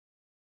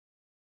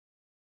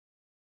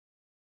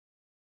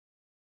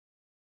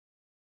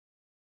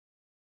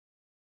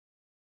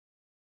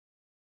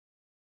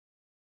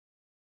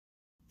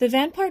The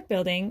Vanport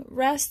Building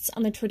rests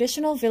on the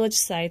traditional village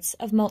sites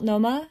of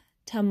Multnomah,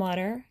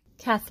 Tumwater,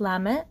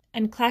 Cathlamet,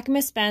 and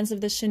Clackamas bands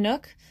of the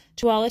Chinook,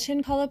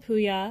 Tualatin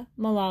Kalapuya,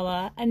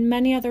 Malala, and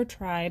many other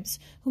tribes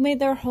who made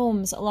their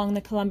homes along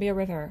the Columbia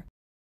River.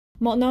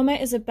 Multnomah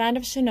is a band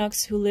of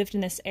Chinooks who lived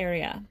in this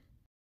area.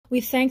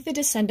 We thank the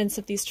descendants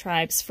of these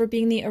tribes for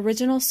being the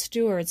original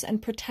stewards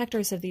and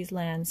protectors of these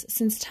lands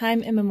since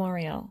time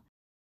immemorial.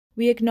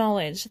 We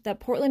acknowledge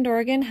that Portland,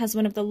 Oregon has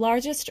one of the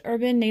largest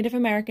urban Native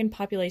American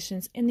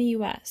populations in the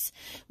U.S.,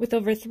 with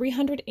over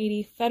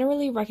 380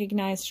 federally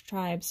recognized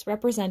tribes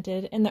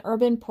represented in the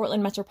urban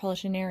Portland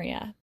metropolitan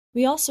area.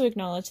 We also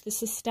acknowledge the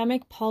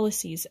systemic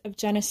policies of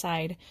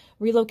genocide,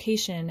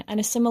 relocation, and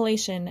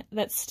assimilation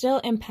that still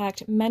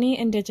impact many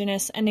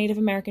Indigenous and Native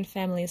American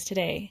families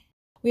today.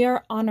 We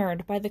are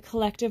honored by the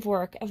collective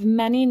work of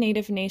many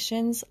Native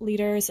nations,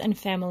 leaders, and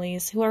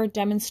families who are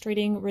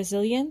demonstrating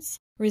resilience,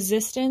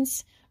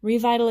 resistance,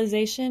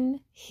 revitalization,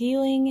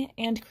 healing,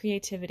 and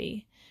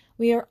creativity.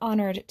 We are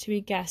honored to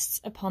be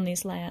guests upon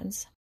these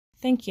lands.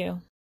 Thank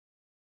you.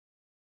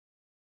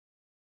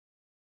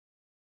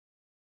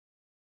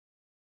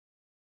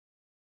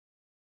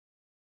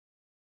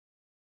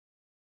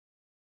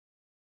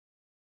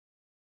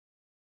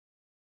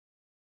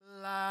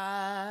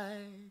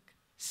 Like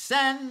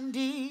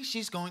Sandy,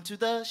 she's going to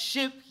the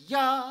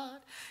shipyard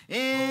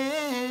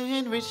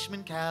in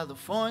Richmond,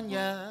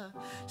 California.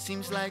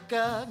 Seems like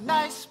a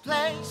nice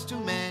place to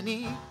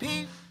many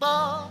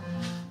people.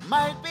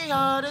 Might be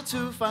harder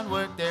to find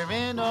work there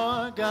in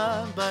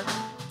Oregon, but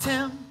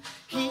Tim,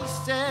 he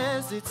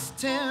says it's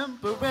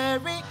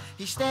temporary.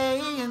 He stay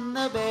in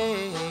the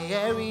Bay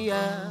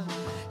Area.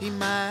 He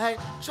might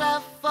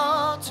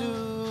travel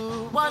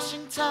to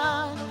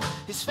Washington.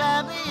 His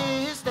family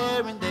is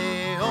there and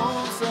they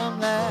own some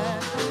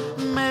land.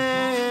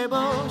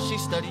 Mabel,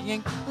 she's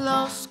studying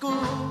law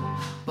school,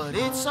 but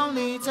it's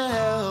only to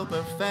help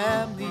her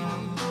family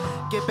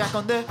get back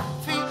on their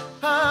feet.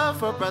 Her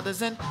four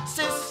brothers and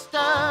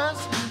sisters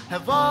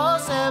have all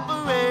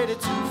separated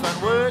to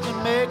find work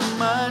and make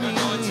money. We're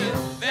going to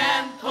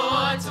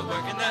Vanport to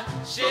work in the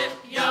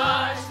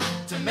shipyards,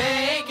 to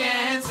make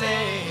and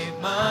save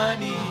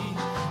money,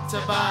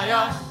 to buy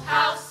our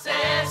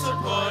houses,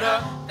 support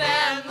our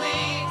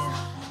families,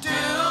 do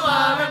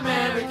our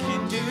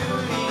American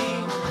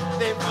duty.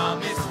 They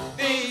promise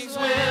things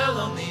will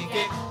only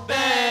get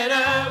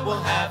better.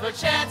 We'll have a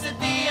chance at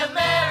the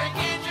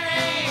American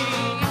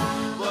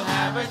dream. We'll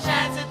have a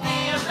chance at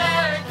the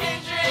American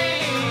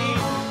dream.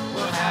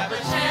 We'll have a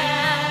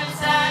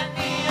chance at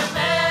the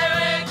American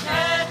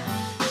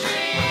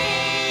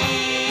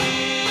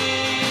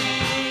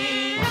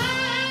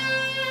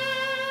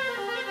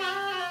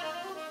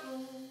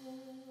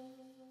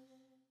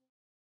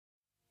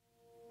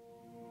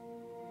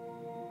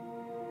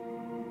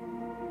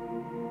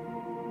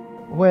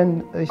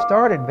When they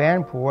started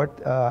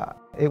Vanport,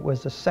 it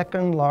was the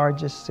second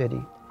largest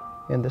city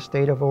in the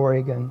state of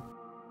Oregon.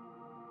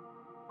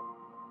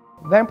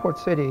 Vanport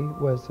City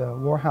was a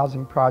war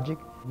housing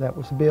project that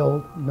was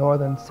built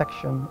northern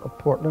section of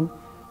Portland.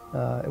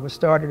 It was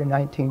started in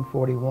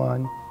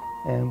 1941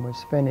 and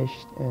was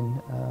finished in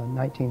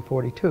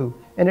 1942.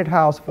 And it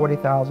housed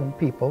 40,000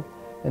 people.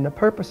 And the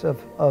purpose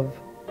of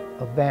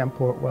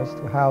Vanport was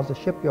to house the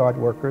shipyard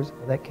workers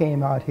that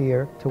came out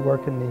here to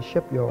work in the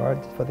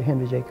shipyards for the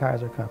Henry J.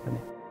 Kaiser Company.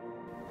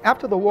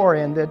 After the war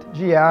ended,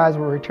 GIs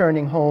were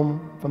returning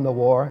home from the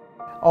war.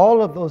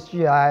 All of those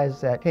GIs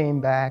that came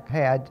back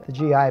had the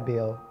GI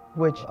Bill,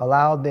 which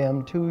allowed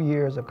them 2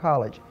 years of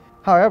college.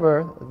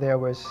 However, there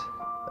was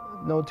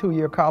no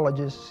 2-year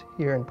colleges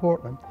here in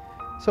Portland.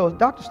 So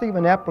Dr.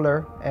 Stephen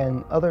Epler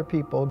and other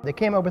people, they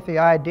came up with the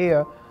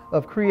idea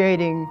of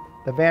creating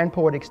the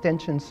Vanport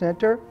Extension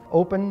Center,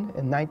 opened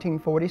in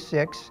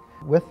 1946,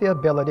 with the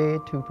ability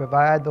to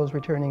provide those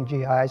returning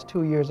GIs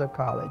 2 years of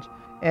college.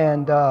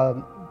 And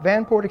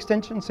Vanport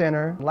Extension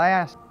Center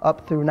lasts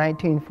up through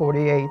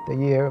 1948, the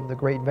year of the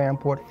Great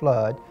Vanport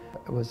Flood.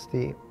 It was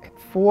the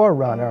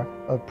forerunner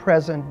of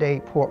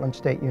present-day Portland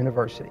State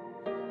University.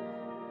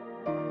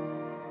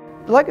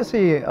 The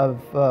legacy of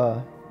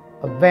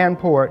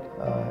Vanport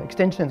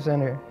Extension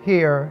Center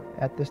here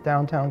at this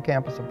downtown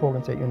campus of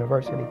Portland State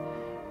University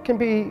can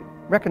be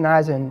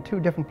recognized in 2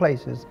 different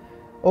places.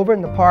 Over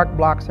in the park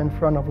blocks in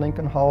front of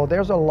Lincoln Hall,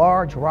 there's a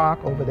large rock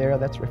over there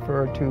that's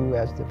referred to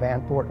as the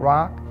Vanport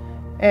Rock.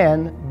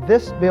 And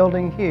this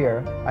building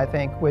here, I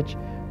think, which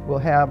will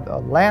have a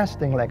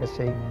lasting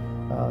legacy,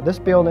 this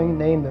building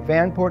named the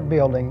Vanport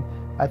Building,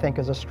 I think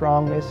is the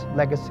strongest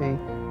legacy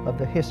of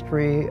the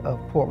history of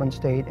Portland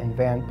State and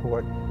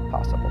Vanport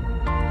possible.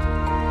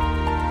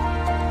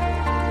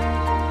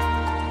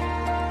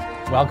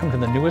 Welcome to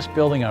the newest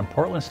building on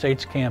Portland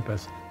State's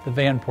campus, the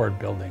Vanport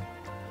Building.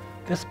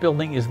 This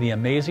building is the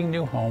amazing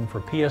new home for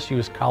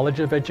PSU's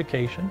College of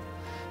Education,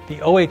 the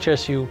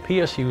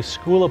OHSU-PSU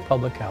School of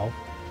Public Health,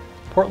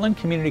 Portland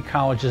Community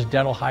College's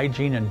Dental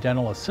Hygiene and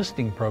Dental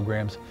Assisting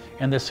programs,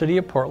 and the City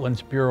of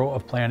Portland's Bureau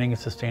of Planning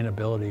and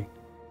Sustainability.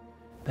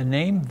 The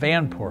name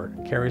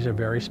Vanport carries a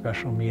very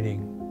special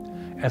meaning.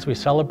 As we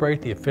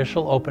celebrate the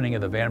official opening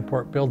of the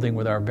Vanport Building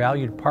with our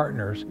valued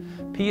partners,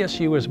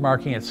 PSU is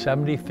marking its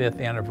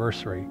 75th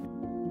anniversary.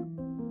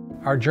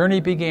 Our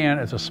journey began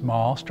as a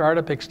small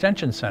startup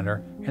extension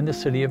center in the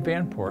city of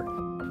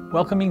Vanport,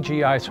 welcoming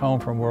GIs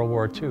home from World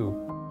War II.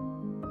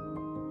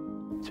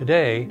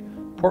 Today,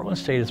 Portland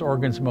State is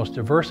Oregon's most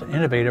diverse and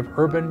innovative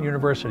urban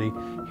university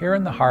here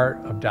in the heart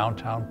of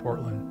downtown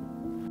Portland.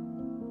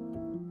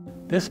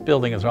 This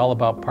building is all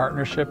about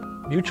partnership,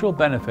 mutual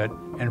benefit,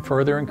 and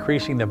further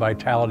increasing the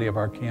vitality of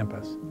our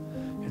campus.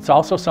 It's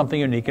also something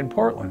unique in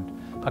Portland,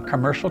 a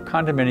commercial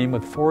condominium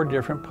with 4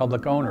 different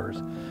public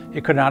owners.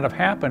 It could not have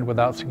happened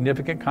without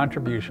significant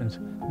contributions,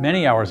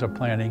 many hours of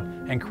planning,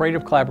 and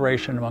creative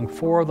collaboration among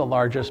 4 of the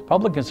largest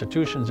public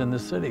institutions in the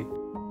city.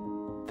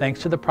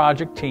 Thanks to the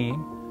project team,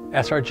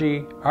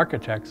 SRG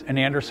Architects, and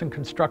Anderson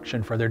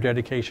Construction for their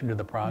dedication to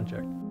the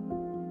project.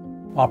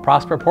 While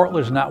Prosper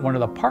Portland is not one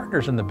of the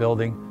partners in the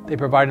building, they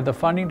provided the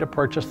funding to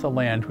purchase the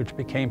land, which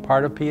became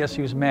part of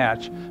PSU's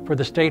match for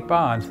the state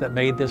bonds that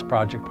made this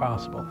project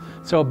possible.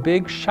 So a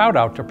big shout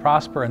out to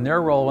Prosper and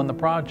their role in the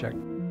project.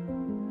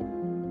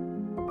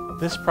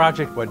 This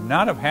project would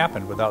not have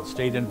happened without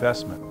state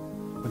investment.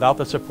 Without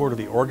the support of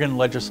the Oregon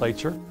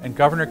legislature and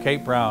Governor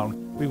Kate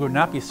Brown, we would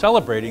not be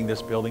celebrating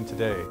this building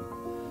today.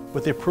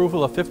 With the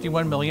approval of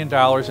 $51 million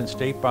in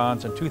state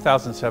bonds in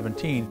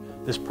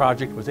 2017, this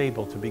project was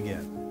able to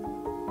begin.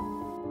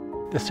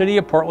 The City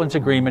of Portland's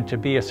agreement to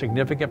be a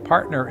significant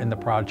partner in the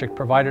project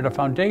provided a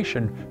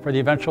foundation for the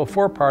eventual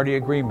 4-party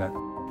agreement.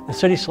 The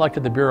city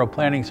selected the Bureau of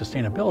Planning and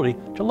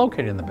Sustainability to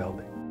locate in the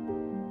building.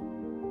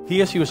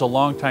 PSU is a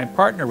longtime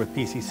partner with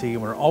PCC,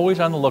 and we're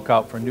always on the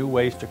lookout for new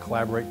ways to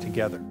collaborate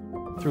together.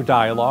 Through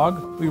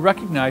dialogue, we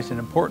recognized an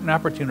important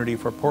opportunity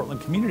for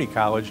Portland Community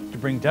College to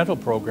bring dental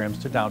programs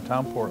to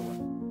downtown Portland.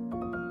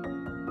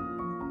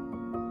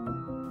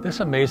 This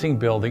amazing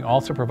building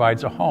also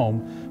provides a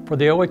home for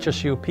the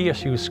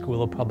OHSU-PSU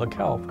School of Public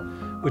Health,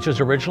 which was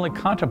originally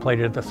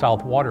contemplated at the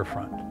South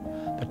Waterfront.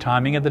 The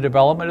timing of the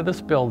development of this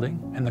building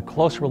and the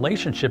close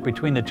relationship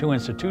between the 2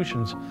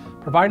 institutions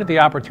provided the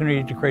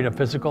opportunity to create a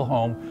physical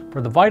home for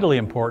the vitally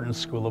important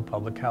School of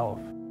Public Health.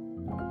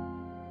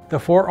 The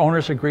 4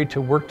 owners agreed to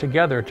work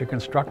together to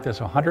construct this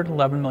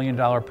 $111 million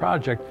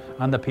project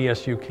on the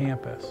PSU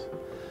campus.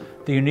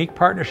 The unique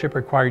partnership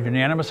required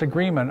unanimous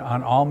agreement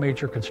on all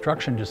major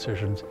construction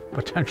decisions, a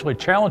potentially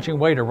challenging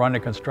way to run a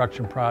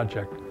construction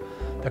project.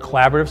 The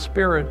collaborative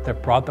spirit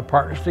that brought the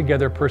partners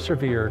together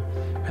persevered,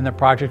 and the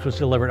project was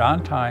delivered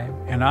on time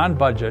and on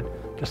budget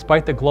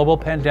despite the global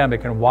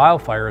pandemic and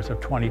wildfires of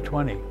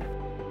 2020.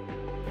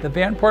 The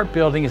Vanport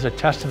Building is a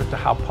testament to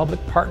how public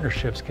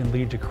partnerships can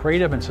lead to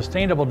creative and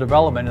sustainable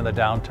development in the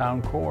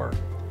downtown core.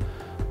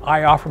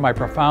 I offer my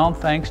profound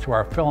thanks to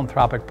our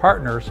philanthropic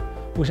partners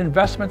whose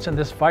investments in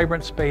this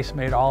vibrant space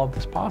made all of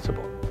this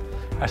possible.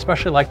 I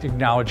especially like to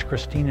acknowledge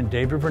Christine and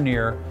David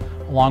Vernier,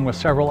 along with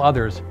several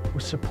others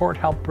whose support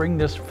helped bring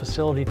this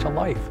facility to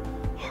life.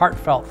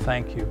 Heartfelt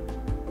thank you.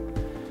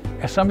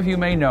 As some of you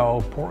may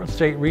know, Portland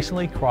State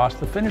recently crossed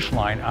the finish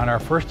line on our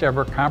first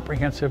ever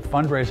comprehensive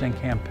fundraising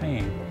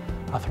campaign,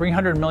 a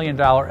 $300 million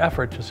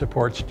effort to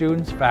support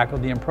students,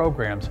 faculty, and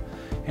programs,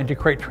 and to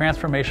create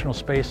transformational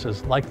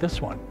spaces like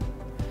this one.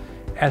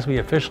 As we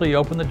officially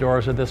open the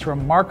doors of this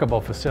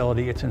remarkable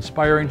facility, it's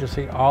inspiring to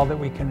see all that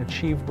we can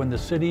achieve when the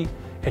city,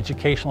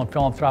 educational and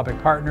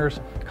philanthropic partners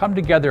come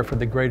together for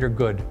the greater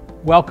good.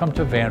 Welcome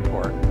to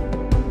Vanport.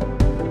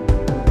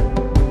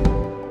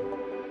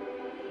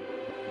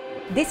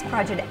 This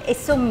project is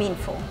so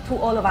meaningful to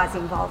all of us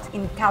involved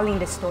in telling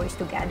the stories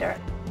together.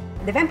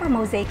 The Vanport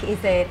Mosaic is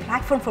a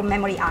platform for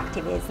memory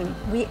activism.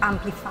 We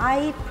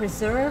amplify,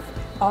 preserve,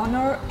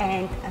 honor,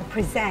 and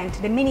present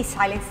the many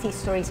silent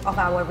histories of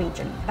our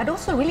region, but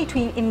also really to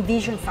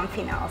envision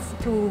something else,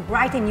 to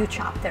write a new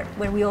chapter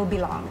where we all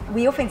belong.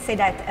 We often say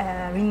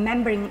that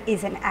remembering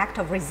is an act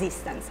of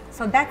resistance.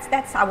 So that's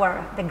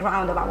the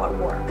ground of our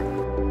work.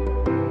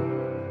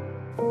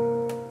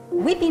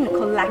 We've been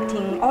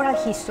collecting oral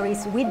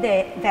histories with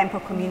the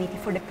Vanport community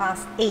for the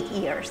past 8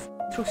 years.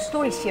 Through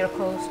story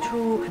circles,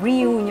 through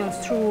reunions,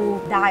 through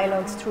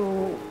dialogues,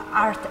 through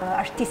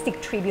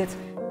artistic tributes.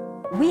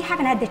 We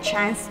haven't had the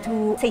chance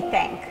to say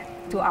thank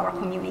to our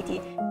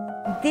community.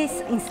 This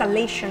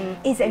installation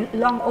is a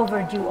long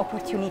overdue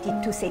opportunity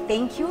to say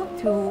thank you,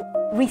 to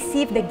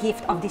receive the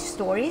gift of these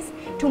stories,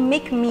 to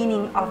make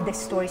meaning of the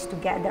stories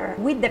together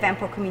with the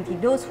Vanport community,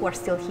 those who are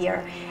still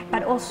here,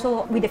 but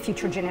also with the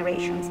future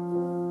generations.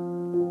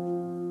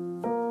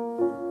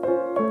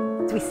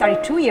 We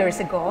started 2 years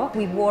ago.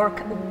 We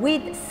work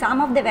with some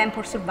of the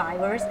Vanport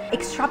survivors,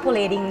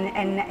 extrapolating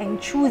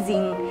and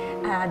choosing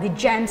the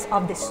gems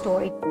of the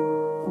story.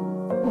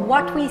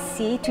 What we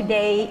see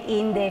today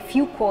in the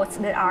few quotes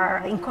that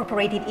are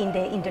incorporated in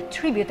the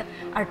tribute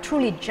are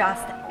truly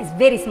just a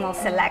very small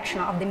selection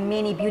of the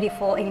many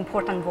beautiful and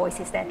important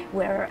voices that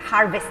were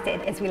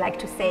harvested, as we like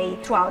to say,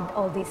 throughout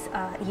all this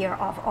year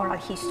of oral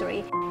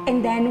history.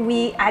 And then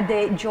we had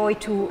the joy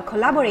to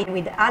collaborate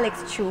with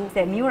Chiu,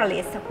 the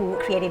muralist who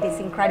created this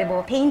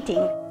incredible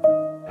painting.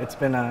 It's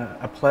been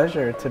a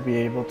pleasure to be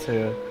able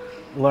to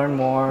learn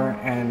more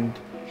and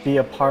be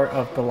a part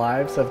of the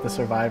lives of the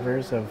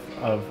survivors of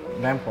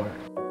Vanport.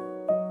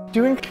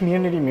 Doing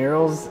community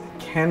murals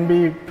can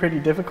be pretty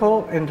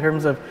difficult in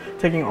terms of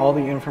taking all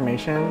the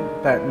information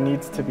that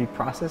needs to be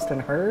processed and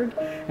heard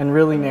and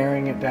really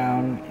narrowing it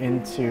down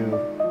into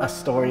a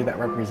story that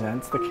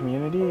represents the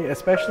community,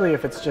 especially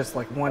if it's just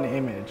like one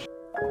image.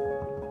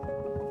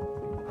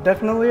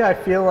 Definitely, I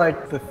feel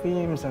like the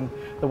themes and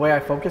the way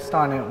I focused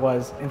on it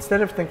was,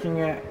 instead of thinking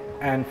it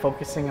and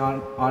focusing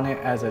on it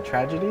as a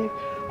tragedy,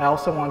 I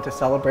also wanted to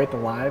celebrate the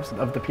lives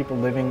of the people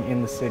living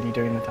in the city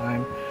during the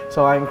time.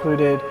 So I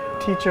included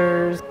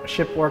teachers,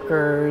 ship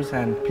workers,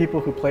 and people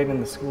who played in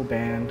the school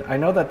band. I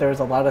know that there's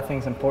a lot of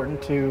things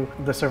important to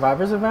the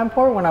survivors of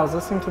Vanport. When I was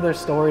listening to their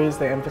stories,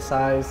 they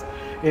emphasized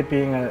it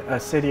being a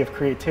city of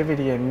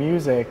creativity and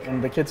music,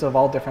 and the kids of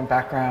all different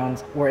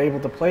backgrounds were able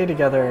to play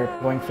together,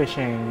 going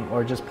fishing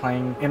or just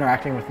playing,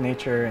 interacting with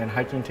nature and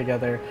hiking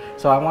together.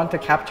 So I wanted to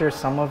capture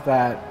some of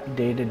that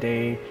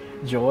day-to-day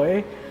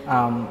joy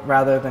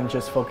rather than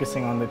just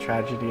focusing on the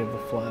tragedy of the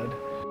flood.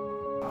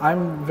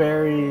 I'm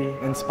very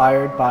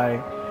inspired by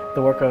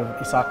the work of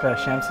Isaka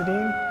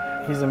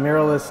Shamsuddin. He's a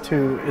muralist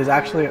who is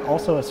actually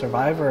also a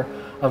survivor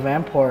of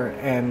Vanport,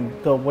 and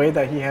the way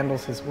that he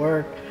handles his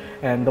work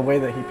and the way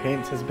that he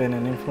paints has been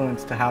an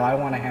influence to how I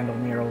want to handle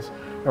murals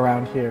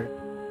around here.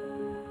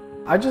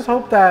 I just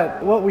hope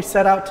that what we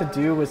set out to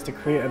do was to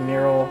create a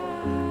mural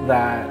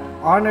that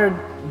honored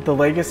the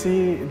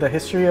legacy, the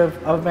history of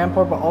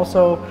Vanport, but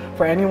also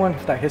for anyone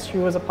if that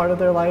history was a part of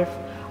their life.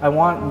 I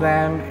want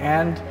them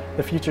and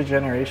the future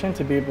generation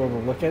to be able to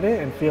look at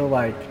it and feel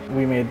like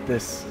we made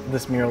this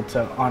mural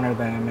to honor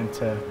them and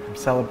to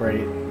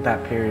celebrate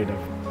that period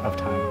of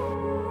time.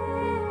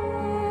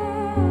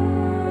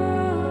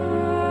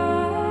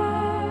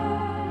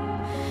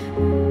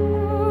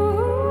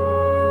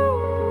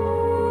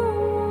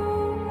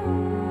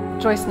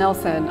 Joyce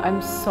Nelson, I'm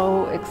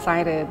so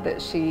excited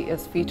that she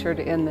is featured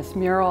in this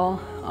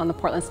mural on the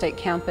Portland State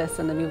campus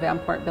in the new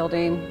Vanport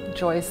Building.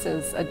 Joyce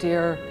is a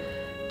dear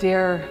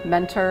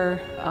mentor,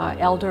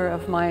 elder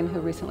of mine who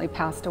recently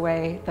passed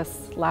away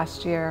this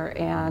last year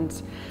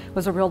and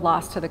was a real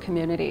loss to the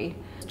community.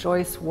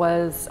 Joyce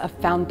was a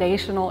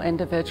foundational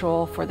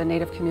individual for the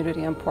Native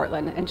community in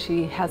Portland, and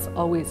she has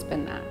always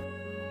been that.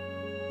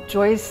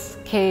 Joyce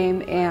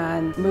came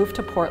and moved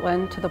to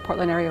Portland, to the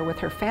Portland area with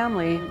her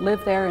family,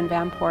 lived there in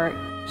Vanport.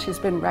 She's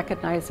been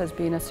recognized as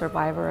being a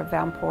survivor of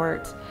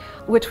Vanport,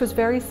 which was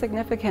very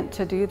significant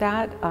to do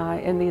that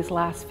in these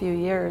last few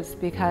years,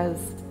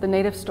 because the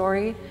Native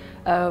story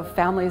of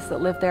families that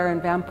live there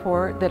in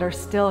Vanport that are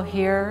still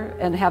here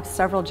and have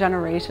several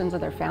generations of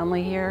their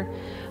family here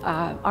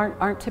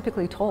aren't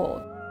typically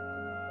told.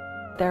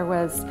 There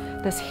was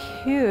this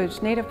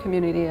huge Native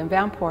community in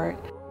Vanport.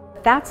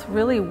 That's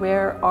really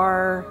where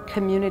our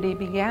community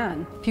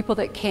began. People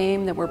that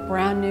came that were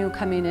brand new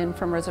coming in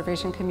from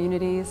reservation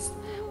communities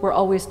were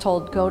always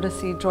told, go to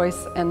see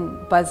Joyce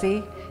and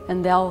Buzzy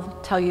and they'll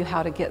tell you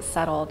how to get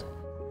settled.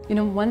 You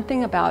know, one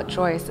thing about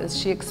Joyce is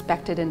she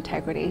expected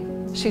integrity.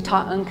 She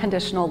taught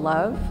unconditional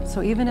love,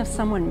 so even if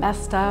someone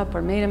messed up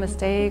or made a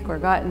mistake or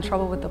got in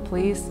trouble with the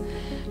police,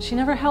 she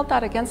never held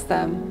that against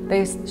them.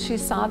 She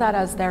saw that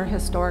as their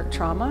historic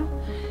trauma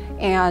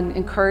and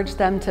encouraged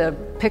them to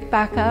pick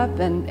back up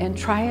and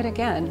try it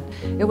again.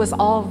 It was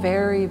all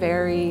very,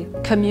 very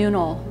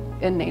communal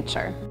in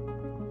nature.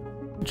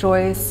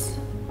 Joyce,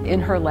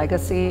 in her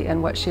legacy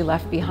and what she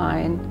left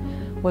behind,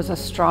 was a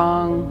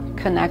strong,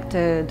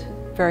 connected,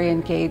 very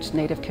engaged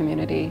Native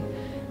community.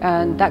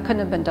 And that couldn't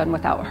have been done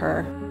without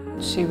her.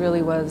 She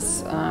really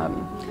was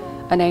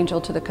an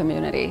angel to the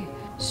community.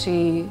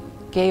 She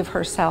gave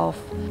herself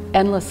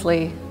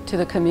endlessly to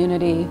the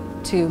community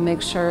to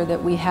make sure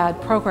that we had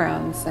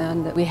programs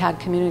and that we had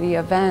community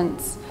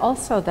events.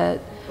 Also that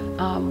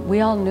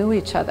we all knew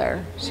each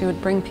other. She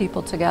would bring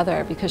people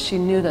together because she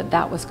knew that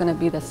that was going to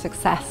be the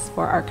success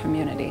for our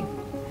community.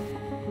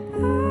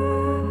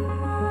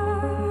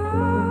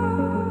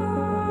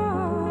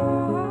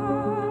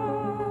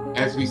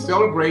 As we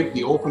celebrate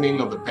the opening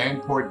of the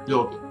Vanport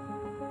Building,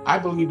 I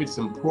believe it's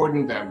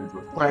important that we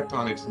reflect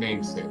on its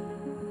namesake.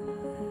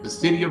 The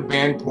city of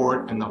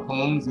Vanport and the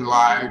homes and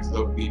lives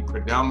of the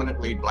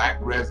predominantly Black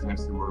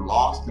residents who were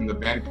lost in the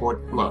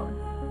Vanport flood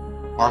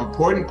are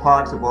important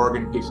parts of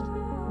Oregon history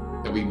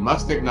that we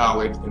must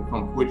acknowledge and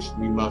from which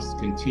we must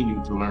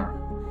continue to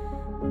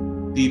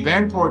learn. The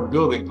Vanport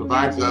Building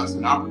provides us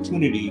an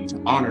opportunity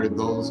to honor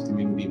those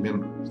community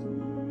members.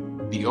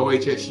 The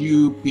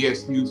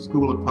OHSU-PSU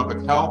School of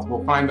Public Health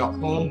will find a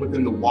home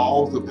within the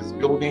walls of this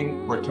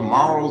building where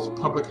tomorrow's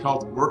public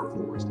health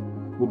workforce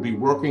will be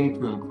working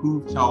to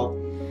improve health,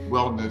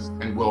 wellness,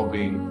 and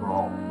well-being for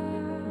all.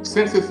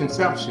 Since its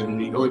inception,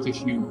 the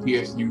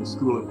OHSU-PSU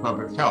School of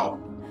Public Health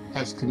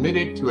has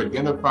committed to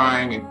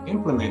identifying and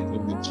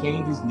implementing the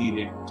changes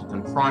needed to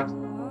confront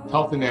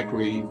health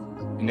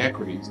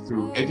inequities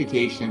through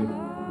education,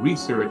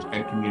 research,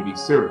 and community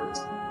service.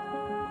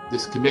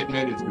 This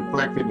commitment is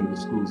reflected in the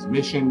school's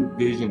mission,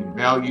 vision, and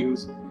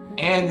values,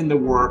 and in the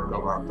work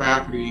of our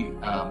faculty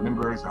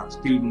members, our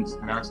students,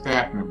 and our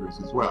staff members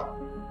as well.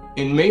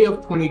 In May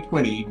of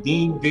 2020,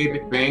 Dean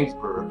David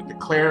Bangsberg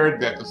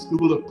declared that the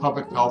School of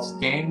Public Health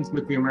stands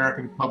with the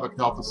American Public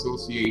Health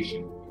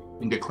Association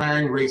in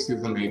declaring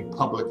racism a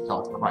public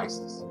health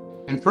crisis.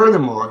 And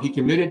furthermore, he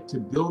committed to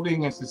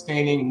building and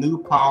sustaining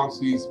new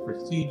policies,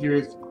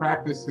 procedures,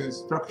 practices,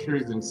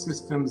 structures, and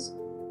systems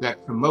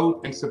that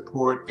promote and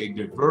support a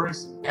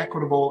diverse,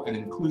 equitable, and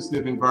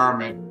inclusive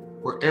environment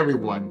where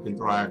everyone can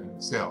thrive and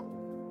excel.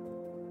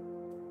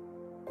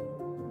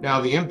 Now,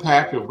 the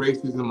impact of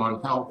racism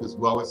on health is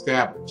well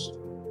established,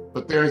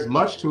 but there is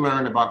much to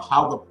learn about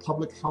how the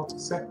public health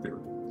sector,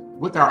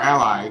 with our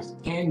allies,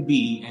 can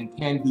be and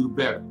can do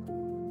better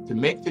to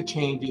make the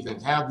changes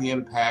and have the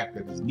impact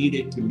that is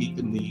needed to meet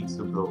the needs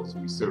of those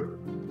we serve.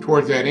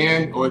 Towards that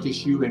end,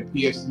 OHSU and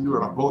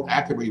PSU are both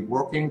actively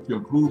working to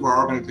improve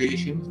our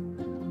organizations.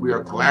 We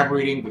are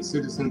collaborating with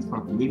citizens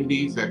from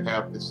communities that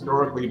have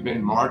historically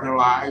been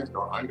marginalized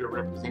or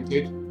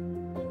underrepresented.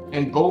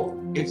 And both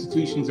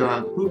institutions are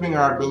improving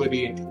our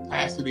ability and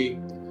capacity.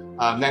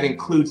 That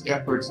includes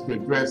efforts to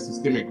address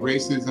systemic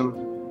racism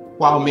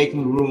while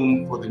making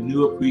room for the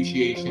new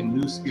appreciation,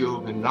 new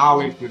skills, and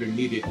knowledge that are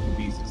needed to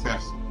be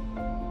successful.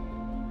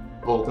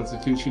 Both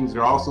institutions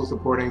are also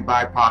supporting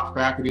BIPOC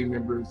faculty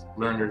members,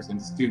 learners,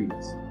 and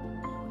students.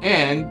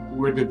 And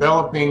we're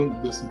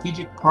developing the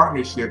strategic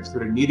partnerships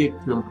that are needed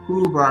to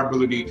improve our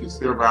ability to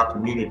serve our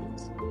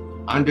communities,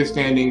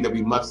 understanding that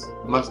we must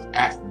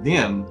ask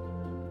them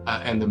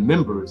and the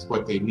members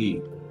what they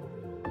need.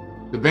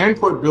 The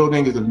Vanport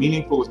Building is a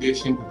meaningful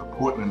addition to the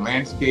Portland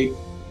landscape,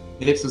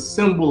 and it's a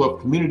symbol of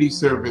community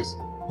service,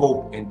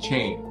 hope, and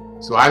change.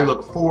 So I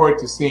look forward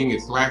to seeing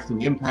its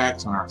lasting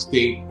impacts on our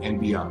state and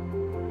beyond.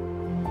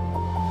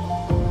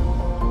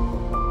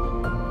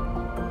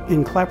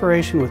 In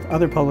collaboration with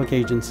other public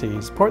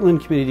agencies,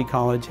 Portland Community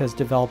College has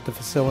developed a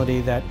facility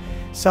that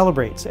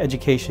celebrates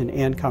education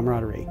and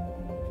camaraderie.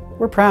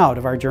 We're proud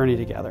of our journey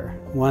together,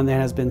 one that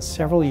has been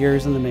several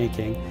years in the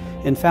making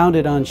and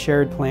founded on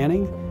shared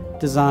planning,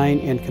 design,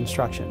 and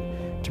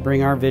construction to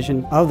bring our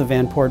vision of the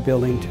Vanport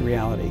Building to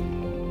reality.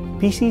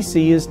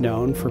 PCC is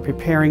known for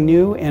preparing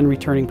new and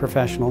returning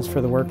professionals for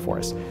the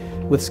workforce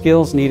with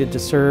skills needed to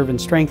serve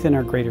and strengthen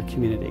our greater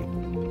community.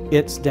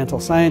 Its dental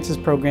sciences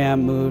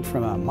program moved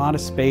from a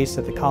modest space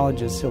at the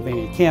college's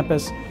Sylvania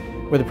campus,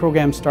 where the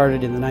program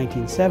started in the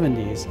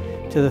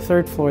 1970s, to the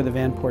third floor of the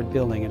Vanport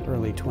Building in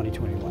early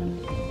 2021.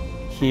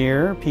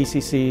 Here,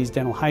 PCC's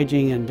dental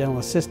hygiene and dental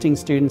assisting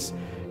students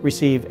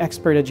receive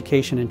expert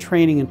education and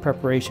training in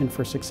preparation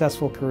for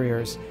successful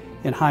careers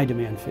in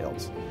high-demand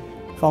fields.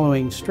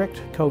 Following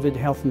strict COVID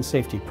health and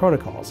safety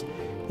protocols,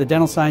 the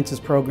dental sciences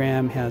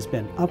program has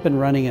been up and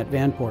running at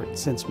Vanport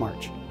since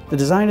March. The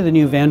design of the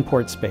new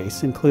Vanport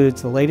space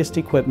includes the latest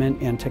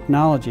equipment and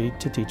technology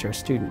to teach our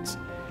students.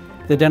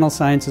 The dental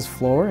sciences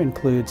floor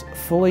includes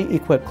fully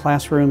equipped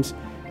classrooms,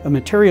 a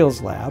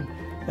materials lab,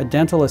 a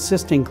dental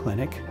assisting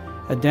clinic,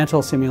 a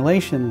dental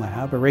simulation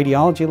lab, a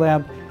radiology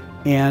lab,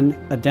 and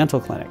a dental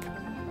clinic.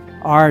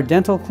 Our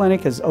dental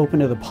clinic is open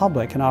to the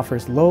public and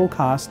offers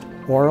low-cost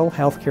oral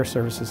healthcare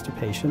services to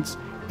patients,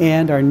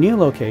 and our new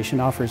location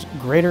offers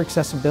greater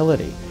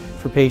accessibility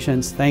for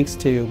patients thanks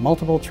to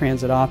multiple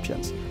transit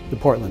options, the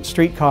Portland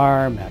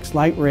streetcar, Max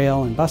Light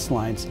Rail, and bus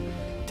lines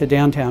to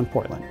downtown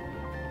Portland.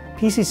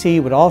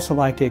 PCC would also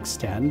like to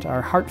extend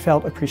our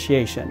heartfelt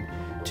appreciation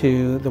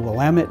to the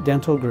Willamette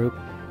Dental Group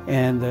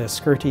and the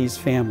Skirties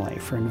family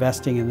for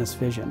investing in this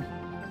vision.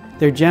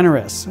 Their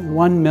generous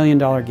 $1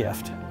 million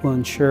gift will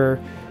ensure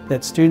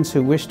that students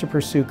who wish to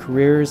pursue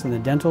careers in the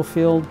dental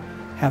field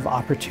have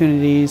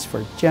opportunities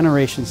for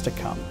generations to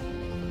come.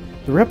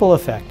 The ripple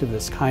effect of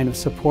this kind of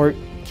support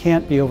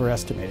can't be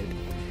overestimated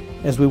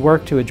as we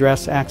work to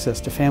address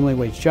access to family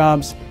wage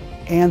jobs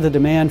and the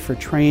demand for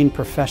trained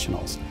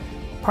professionals.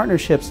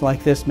 Partnerships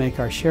like this make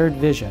our shared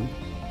vision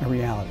a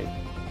reality.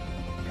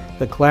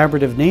 The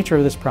collaborative nature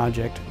of this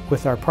project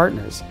with our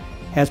partners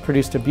has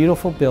produced a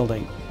beautiful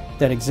building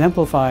that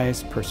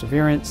exemplifies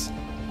perseverance,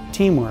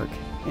 teamwork,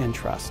 and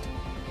trust.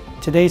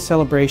 Today's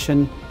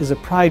celebration is a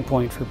pride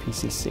point for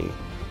PCC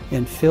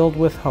and filled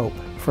with hope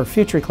for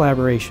future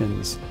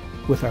collaborations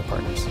with our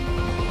partners.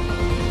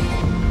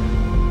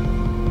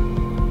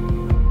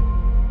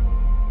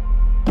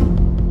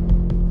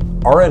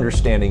 Our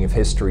understanding of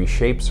history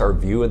shapes our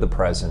view of the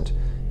present,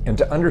 and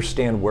to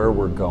understand where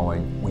we're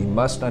going, we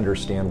must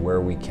understand where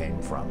we came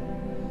from.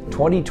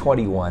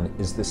 2021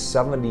 is the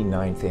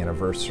 79th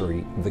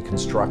anniversary of the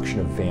construction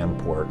of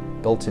Vanport,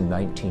 built in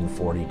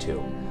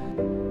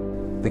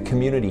 1942. The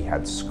community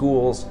had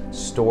schools,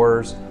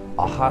 stores,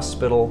 a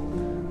hospital,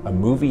 a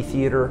movie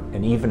theater,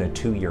 and even a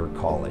 2-year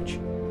college.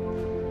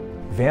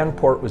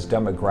 Vanport was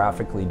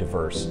demographically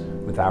diverse,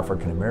 with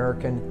African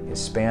American,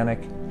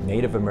 Hispanic,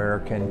 Native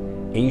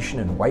American, Asian,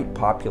 and white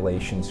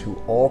populations who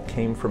all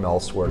came from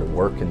elsewhere to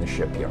work in the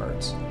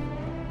shipyards.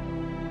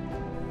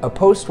 A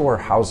post-war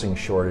housing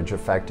shortage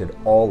affected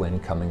all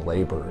incoming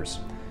laborers,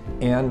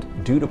 and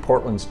due to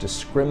Portland's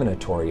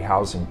discriminatory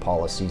housing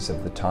policies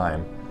of the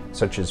time,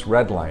 such as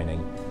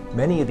redlining,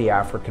 Many of the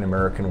African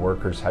American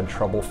workers had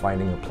trouble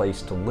finding a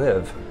place to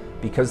live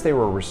because they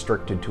were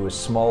restricted to a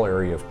small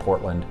area of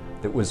Portland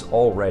that was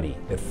already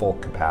at full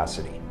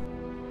capacity.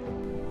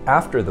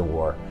 After the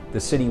war, the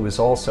city was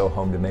also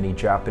home to many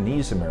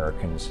Japanese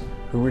Americans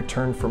who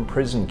returned from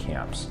prison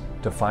camps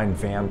to find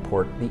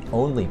Vanport the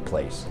only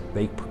place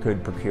they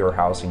could procure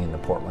housing in the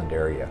Portland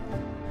area.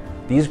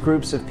 These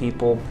groups of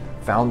people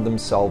found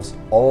themselves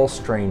all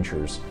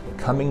strangers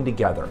coming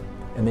together,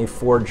 and they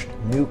forged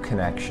new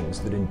connections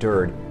that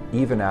endured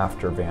even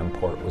after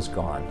Vanport was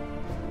gone.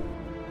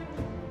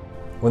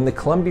 When the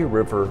Columbia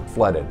River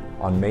flooded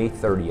on May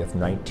 30th,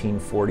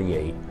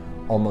 1948,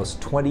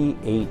 almost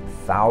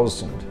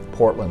 28,000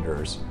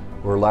 Portlanders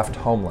were left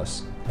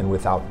homeless and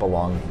without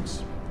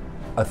belongings.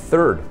 A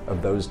third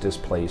of those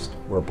displaced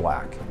were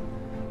Black.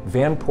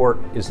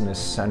 Vanport is an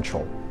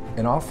essential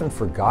and often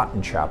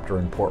forgotten chapter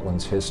in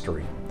Portland's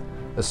history,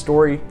 a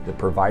story that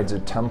provides a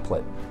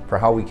template for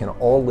how we can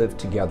all live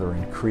together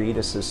and create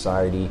a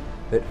society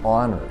that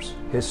honors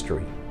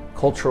history,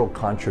 cultural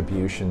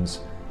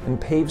contributions, and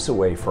paves the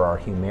way for our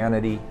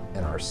humanity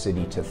and our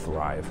city to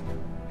thrive.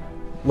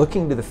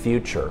 Looking to the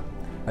future,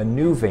 a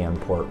new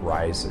Vanport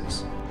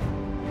rises.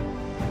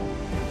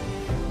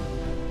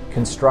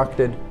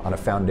 Constructed on a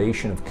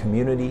foundation of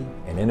community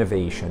and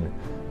innovation,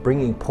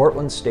 bringing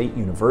Portland State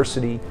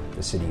University,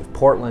 the City of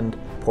Portland,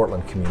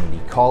 Portland Community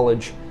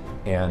College,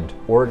 and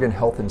Oregon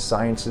Health and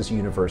Sciences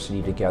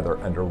University together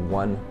under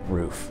one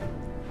roof.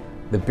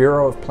 The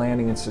Bureau of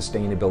Planning and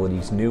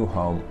Sustainability's new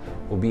home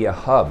will be a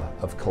hub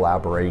of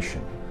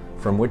collaboration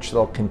from which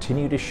they'll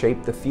continue to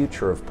shape the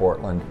future of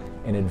Portland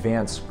and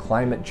advance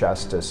climate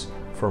justice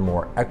for a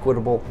more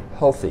equitable,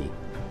 healthy,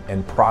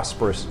 and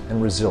prosperous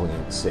and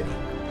resilient city.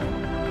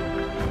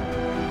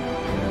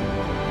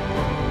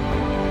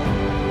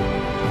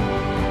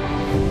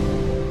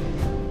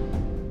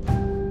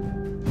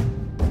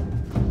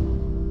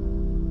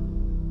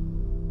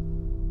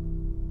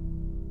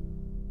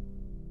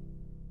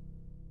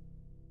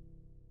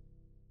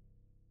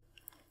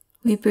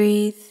 We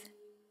breathe,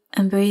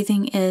 and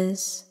breathing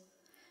is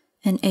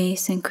an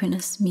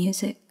asynchronous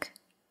music.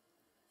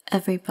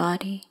 Every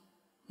body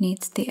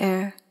needs the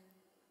air.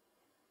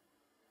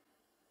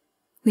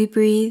 We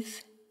breathe,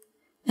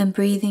 and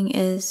breathing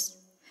is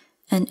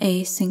an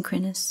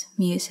asynchronous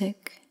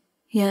music,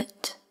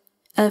 yet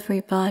every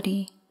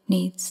body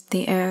needs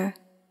the air.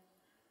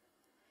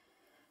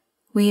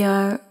 We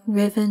are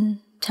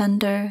riven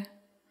tender,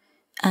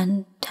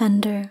 and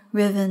tender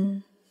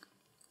riven.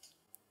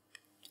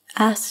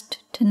 Asked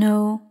to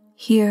know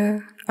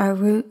here our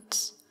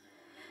roots,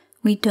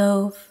 we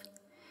dove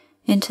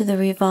into the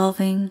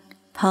revolving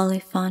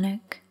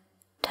polyphonic,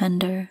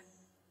 tender,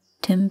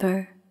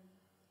 timber,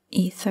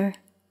 ether.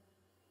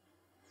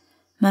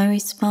 My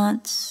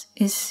response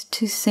is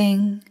to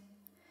sing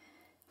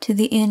to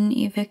the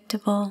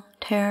inevictable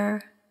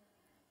terror,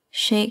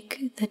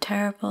 shake the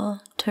terrible,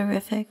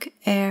 terrific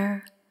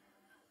air,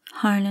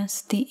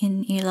 harness the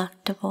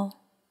ineluctable.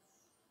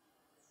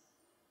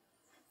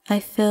 I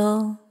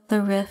fill the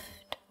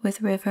rift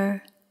with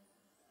river.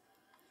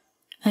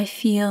 I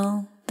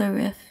feel the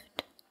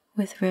rift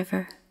with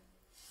river.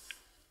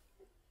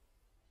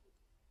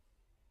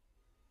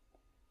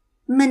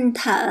 Mình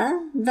thở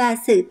và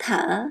sự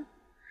thở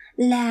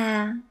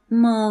là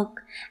một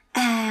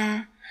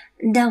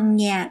đồng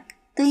nhạc,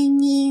 tuy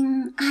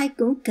nhiên ai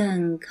cũng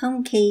cần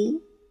không khí.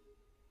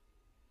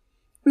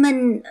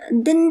 Mình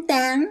đinh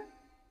tán,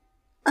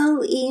 âu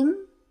yếm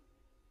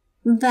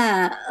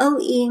và âu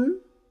yếm,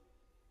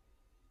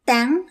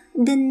 tán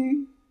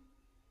đinh.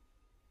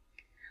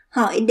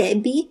 Hỏi để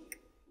biết,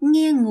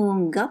 nghe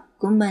nguồn gốc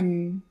của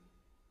mình.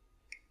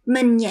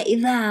 Mình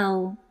nhảy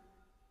vào,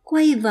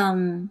 quay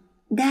vòng,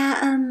 đa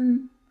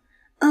âm,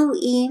 âu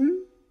yếm,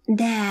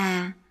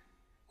 đà,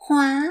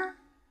 hóa,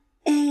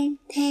 ê,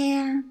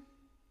 the.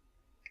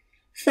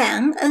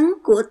 Phản ứng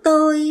của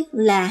tôi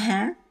là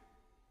hát.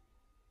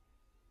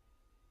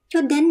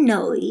 Cho đến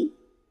nỗi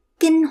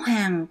kinh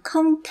hoàng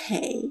không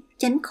thể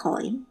tránh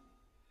khỏi,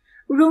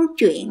 rung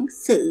chuyển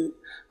sự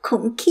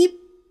khủng khiếp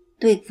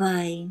tuyệt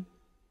vời.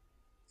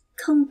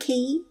 Không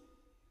khí,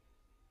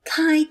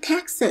 khai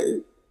thác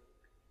sự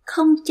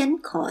không tránh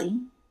khỏi.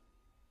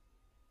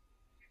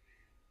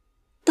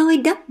 Tôi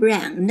đắp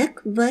rạn nứt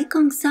với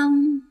con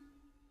sông.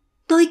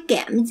 Tôi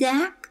cảm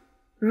giác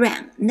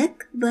rạn nứt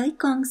với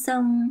con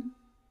sông.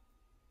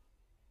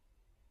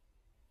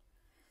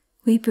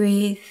 We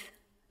breathe,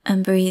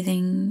 and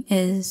breathing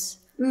is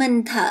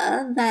mình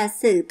thở và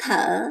sự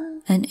thở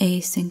an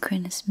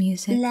asynchronous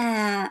music.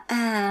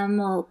 Là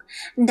một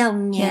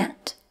đồng nhạc.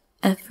 Yet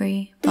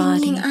every Tuy body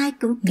nhiên ai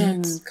cũng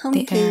cần needs không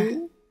the khí. air.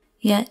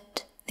 Yet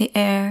the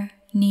air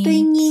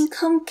Tuy nhiên needs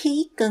không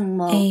khí cần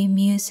một a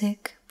music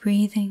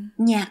breathing.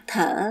 nhạc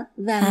thở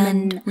và And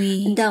mình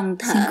we đồng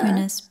thở.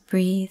 synchronous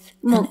breathe,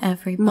 Một and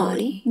every mỗi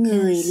body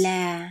người is.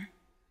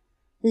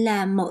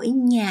 là mỗi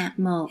nhạc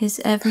một. Is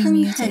every Thân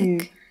hình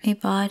music a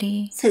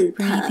body sự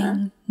thở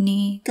breathing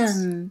needs?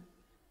 cần.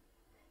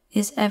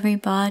 Is every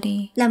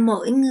body Là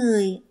mỗi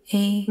người a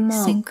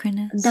một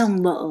synchronous?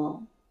 đồng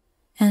bộ.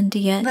 And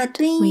yet Và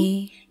tuy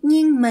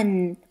nhiên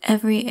mình,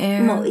 every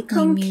air mỗi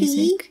không khí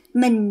music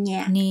mình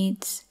nhạc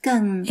needs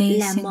cần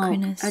là một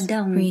asynchronous ở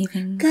đồng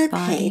breathing cơ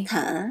thể body.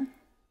 thở.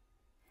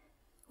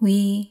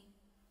 We,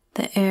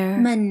 the air,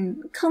 Mình,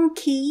 không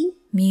khí,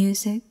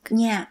 music,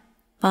 nhạc,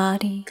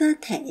 body, cơ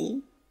thể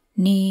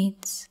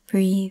needs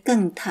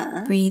cần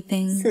thở.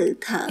 breathing Sự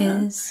thở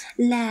is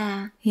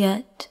là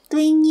yet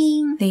tuy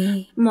nhiên the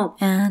một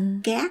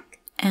and gác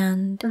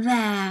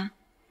và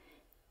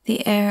the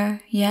air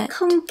yet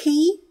không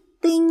khí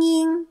tuy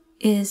nhiên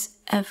is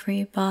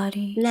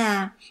everybody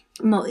là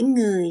mỗi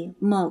người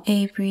một a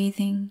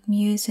breathing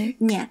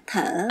music nhạc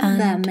thở and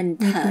và mình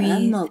we thở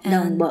breathe một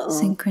đồng bộ.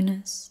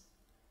 synchronous.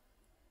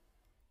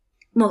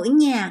 Mỗi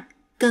nhạc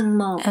cần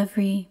một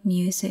Every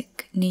music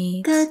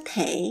needs cơ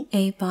thể a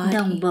body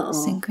đồng bộ.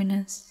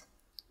 synchronous.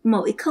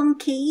 Mỗi không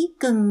khí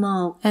cần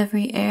một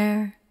Every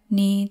air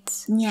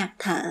needs nhạc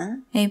thở.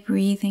 a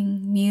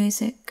breathing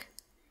music.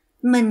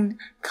 Mình,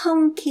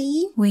 không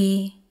khí,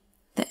 We,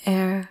 the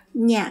air,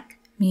 nhạc,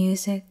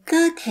 music,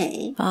 cơ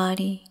thể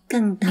body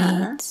cần thở.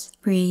 needs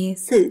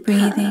Sự thở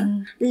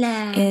breathing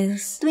là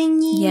is tuy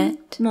nhiên yet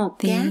một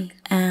the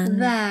gác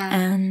và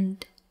and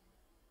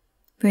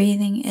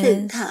breathing sự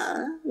is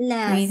thở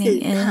là breathing sự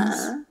is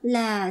thở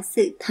là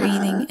sự thở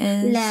breathing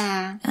is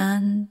là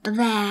and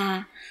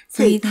và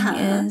sự breathing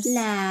thở is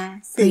là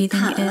sự breathing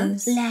thở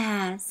is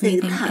là sự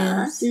breathing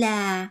thở is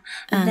là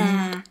and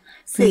và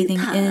sự breathing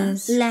thở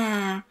is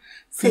là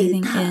sự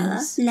breathing thở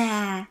is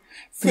là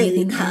sự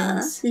breathing thở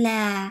is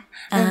là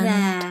and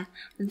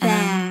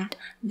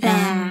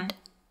và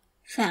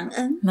phản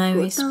ứng my của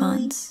tôi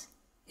response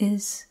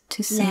is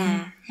to sing.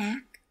 là hát.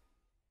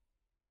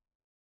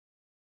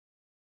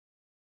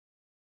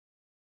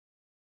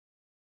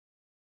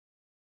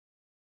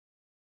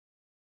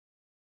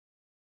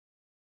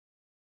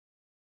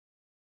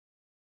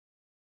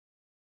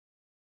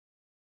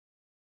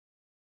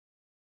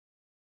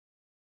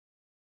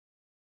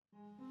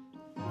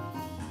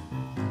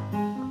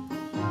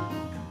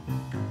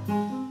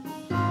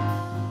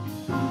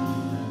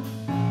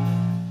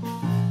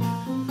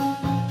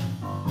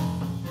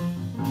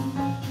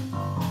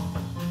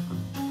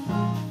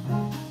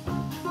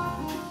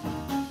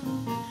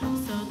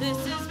 So this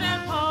is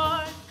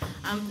Vanport,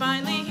 I'm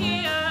finally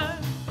here.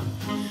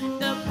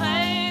 The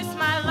place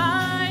my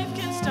life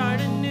can start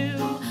anew.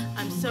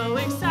 I'm so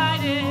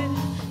excited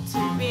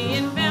to be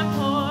in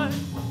Vanport.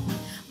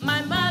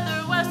 My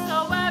mother was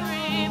so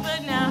worried,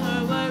 but now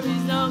her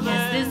worry's over.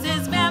 Yes,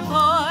 this is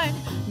Vanport.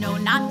 No,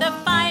 not the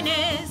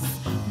finest,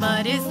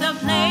 but it's the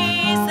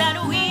place that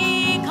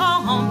we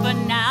call home for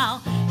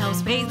now.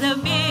 Helps pay the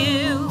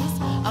bills,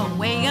 a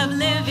way of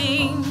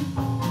living.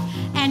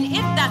 And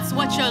if that's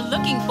what you're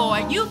looking for,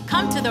 you've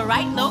come to the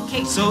right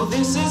location. So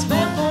this is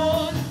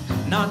Vanport,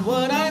 not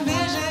what I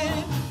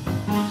envisioned.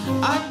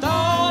 I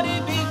thought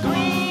it'd be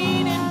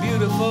green and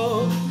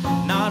beautiful,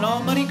 not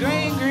all money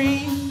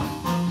green.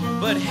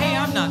 But hey,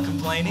 I'm not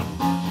complaining,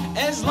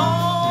 as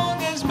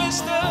long as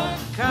Mr.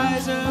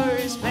 Kaiser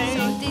is paying.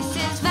 So this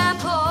is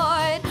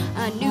Vanport,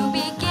 a new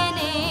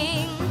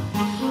beginning,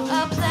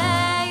 a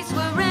place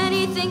where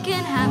anything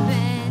can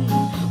happen.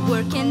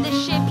 Work in the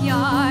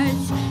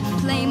shipyards,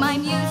 play my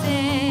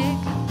music,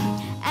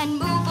 and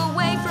move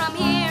away from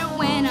here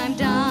when I'm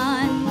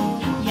done.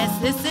 Yes,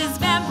 this is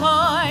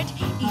Vanport.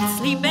 Eat,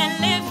 sleep, and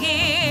live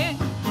here.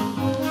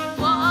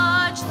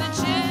 Watch the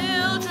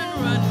children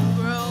run and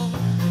grow.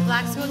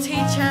 Black school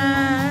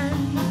teacher,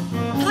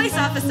 police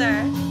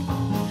officer.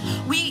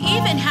 We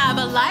even have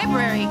a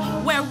library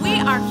where we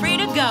are free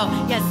to go.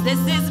 Yes, this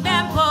is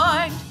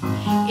Vanport.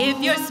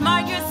 If you're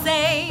smart, you're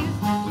safe.